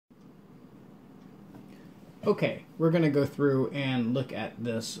Okay, we're going to go through and look at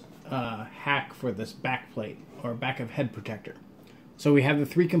this hack for this back plate or back of head protector. So we have the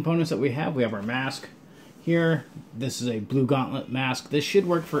three components that we have. We have our mask here. This is a blue gauntlet mask. This should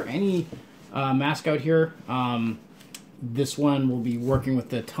work for any mask out here. This one will be working with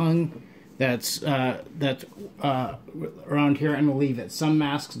the tongue that's around here, and we'll leave it. Some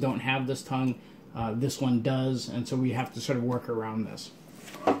masks don't have this tongue. This one does, and so we have to sort of work around this.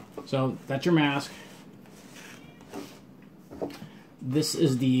 So that's your mask. This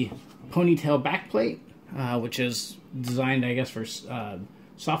is the ponytail backplate, which is designed, I guess, for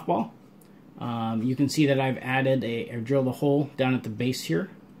softball. You can see that I've drilled a hole down at the base here.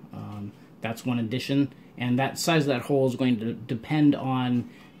 That's one addition, and that size of that hole is going to depend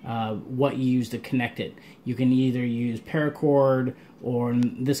on what you use to connect it. You can either use paracord, or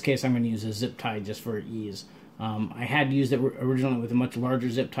in this case I'm going to use a zip tie just for ease. I had used it originally with a much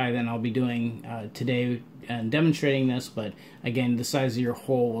larger zip tie than I'll be doing today and demonstrating this, but again, the size of your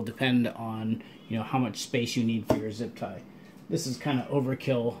hole will depend on how much space you need for your zip tie. This is kind of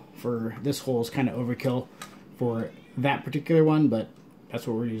overkill for this hole is kind of overkill for that particular one, but that's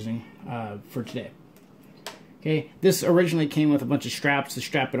what we're using for today. Okay, this originally came with a bunch of straps to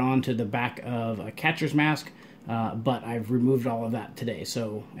strap it onto the back of a catcher's mask. But I've removed all of that today,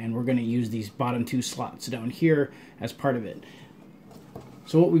 and we're going to use these bottom two slots down here as part of it.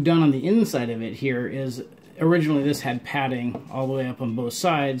 So what we've done on the inside of it here is, originally this had padding all the way up on both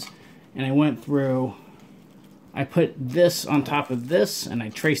sides, and I went through, I put this on top of this, and I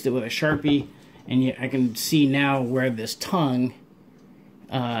traced it with a Sharpie, and I can see now where this tongue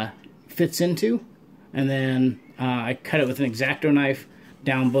fits into, and then I cut it with an X-Acto knife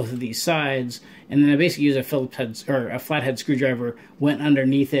down both of these sides, and then I basically used a Phillips head or a flathead screwdriver, went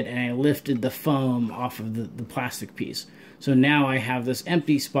underneath it, and I lifted the foam off of the plastic piece. So now I have this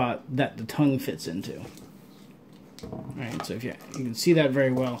empty spot that the tongue fits into. Alright, so if you can see that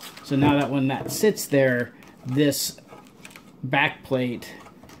very well. So now that when that sits there, this back plate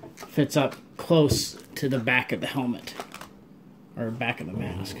fits up close to the back of the helmet, or back of the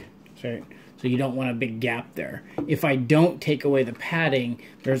mask. Right? So you don't want a big gap there. If I don't take away the padding,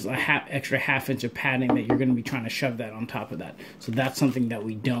 there's a extra half inch of padding that you're going to be trying to shove that on top of that. So that's something that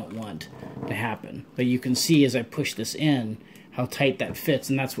we don't want to happen. But you can see as I push this in how tight that fits,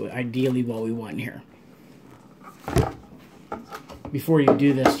 and that's ideally what we want here. Before you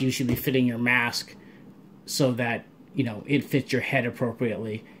do this, you should be fitting your mask so that it fits your head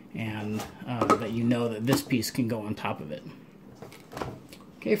appropriately, and that that this piece can go on top of it.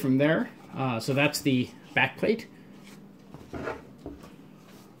 Okay, from there, so that's the back plate.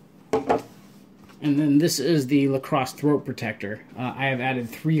 And then this is the lacrosse throat protector. I have added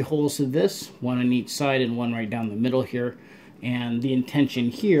 3 holes to this, one on each side and one right down the middle here. And the intention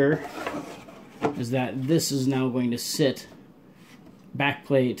here is that this is now going to sit, back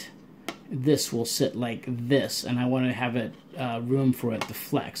plate, this will sit like this, and I want to have it room for it to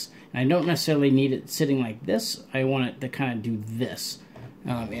flex. And I don't necessarily need it sitting like this, I want it to kind of do this.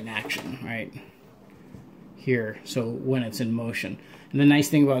 In action, right here, so when it's in motion. And the nice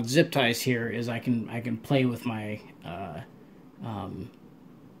thing about zip ties here is I can play with my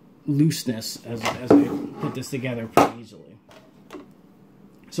looseness as I put this together pretty easily.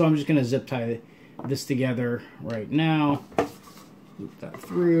 So I'm just going to zip tie this together right now, loop that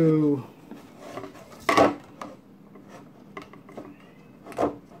through.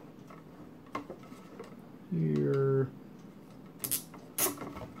 Here.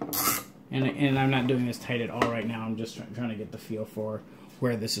 And I'm not doing this tight at all right now. I'm just trying to get the feel for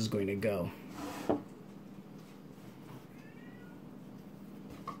where this is going to go.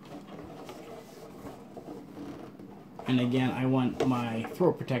 And again, I want my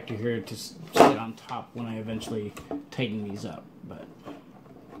throat protector here to sit on top when I eventually tighten these up. But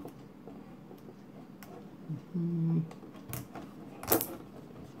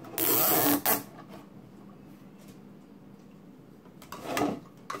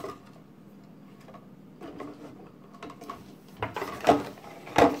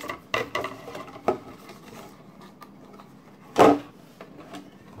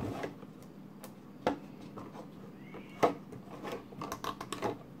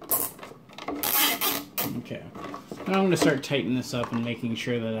okay, now I'm going to start tightening this up and making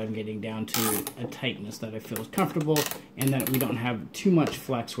sure that I'm getting down to a tightness that I feel is comfortable, and that we don't have too much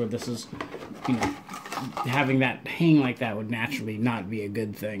flex where this is, having that hang like that would naturally not be a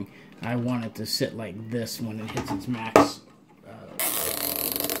good thing. I want it to sit like this when it hits its max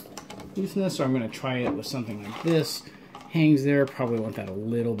looseness, so I'm going to try it with something like this. Hangs there, probably want that a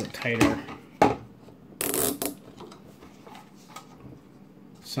little bit tighter.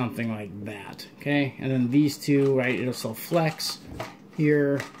 something like that. Okay, and then these two, right, it'll still flex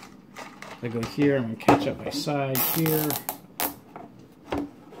here. If I go here, I'm going to catch up my side here.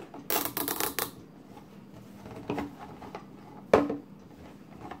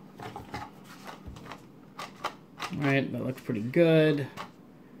 Alright, that looks pretty good.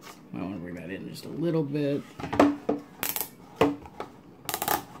 I want to bring that in just a little bit.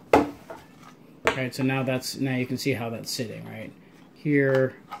 Alright, so now you can see how that's sitting, right?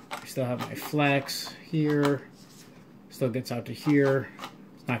 Here, I still have my flex here. Still gets out to here.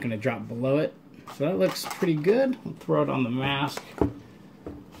 It's not going to drop below it. So that looks pretty good. I'll throw it on the mask.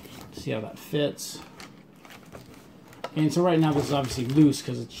 See how that fits. And so right now this is obviously loose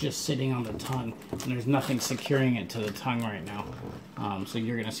because it's just sitting on the tongue and there's nothing securing it to the tongue right now. So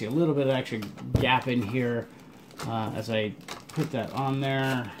you're going to see a little bit of extra gap in here as I put that on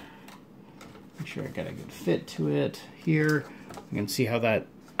there. Make sure I got a good fit to it here. You can see how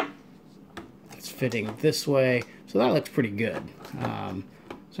it's fitting this way. So that looks pretty good.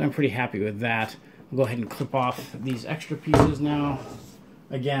 So I'm pretty happy with that. I'll go ahead and clip off these extra pieces now.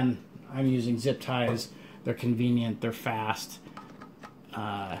 Again, I'm using zip ties. They're convenient, they're fast,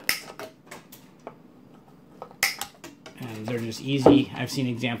 and they're just easy. I've seen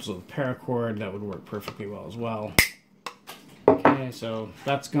examples of paracord that would work perfectly well as well. Okay, so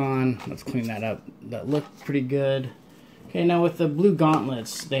that's gone. Let's clean that up. That looked pretty good. Okay, now with the blue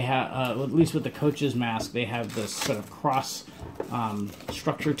gauntlets, they have, at least with the coach's mask, they have this sort of cross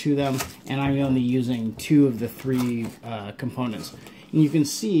structure to them, and I'm only using 2 of the 3 components. And you can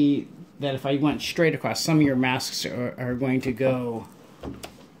see that if I went straight across, some of your masks are going to go,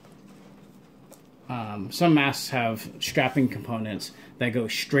 some masks have strapping components that go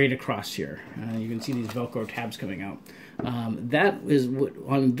straight across here. You can see these Velcro tabs coming out. That is what,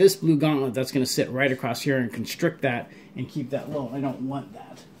 on this blue gauntlet, that's going to sit right across here and constrict that and keep that low. I don't want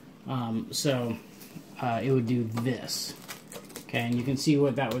that. So it would do this. Okay, and you can see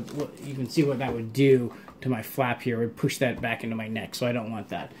what that would do to my flap here. Would push that back into my neck, so I don't want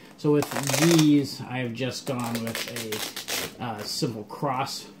that. So with these, I've just gone with a simple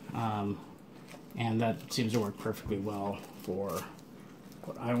cross, and that seems to work perfectly well for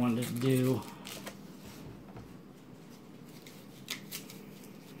what I wanted to do.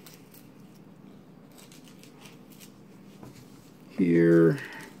 Here,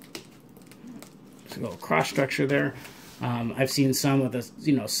 there's a little cross structure there. I've seen some with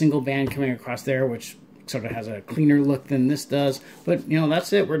a single band coming across there, which sort of has a cleaner look than this does, but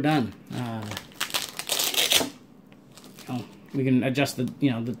that's it. We're done. We can adjust the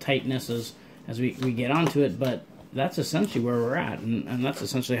the tightness as we get onto it, but that's essentially where we're at, and that's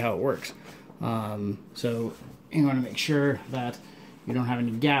essentially how it works. So you want to make sure that you don't have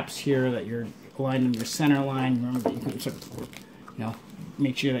any gaps here, that you're aligned in your center line. Remember that you can sort of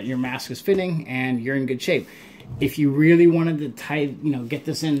make sure that your mask is fitting and you're in good shape. If you really wanted to get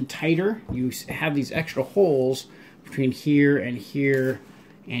this in tighter, you have these extra holes between here and here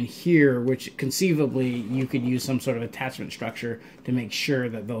and here, which conceivably you could use some sort of attachment structure to make sure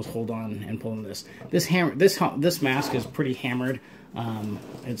that those hold on and pull in this. This mask is pretty hammered.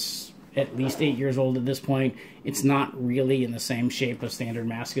 It's at least 8 years old at this point. It's not really in the same shape as standard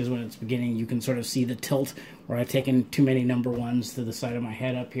mask is when it's beginning. You can sort of see the tilt where I've taken too many number 1s to the side of my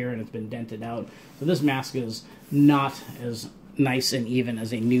head up here and it's been dented out. So this mask is not as nice and even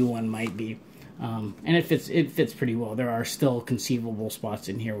as a new one might be. And it fits pretty well. There are still conceivable spots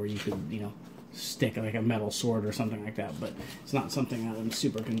in here where you could, stick like a metal sword or something like that, but it's not something that I'm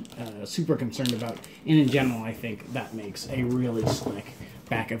super concerned about. And in general, I think that makes a really slick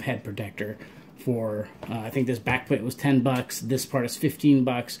back of head protector for, I think this backplate was $10, this part is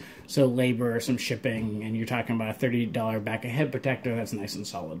 $15, so labor, some shipping, and you're talking about a $30 back of head protector that's nice and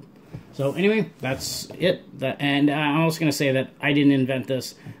solid. So anyway, that's it. And I'm also going to say that I didn't invent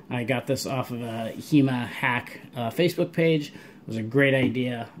this. I got this off of a HEMA hack Facebook page. It was a great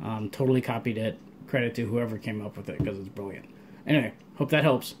idea. Totally copied it. Credit to whoever came up with it because it's brilliant. Anyway, hope that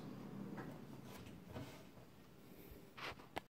helps.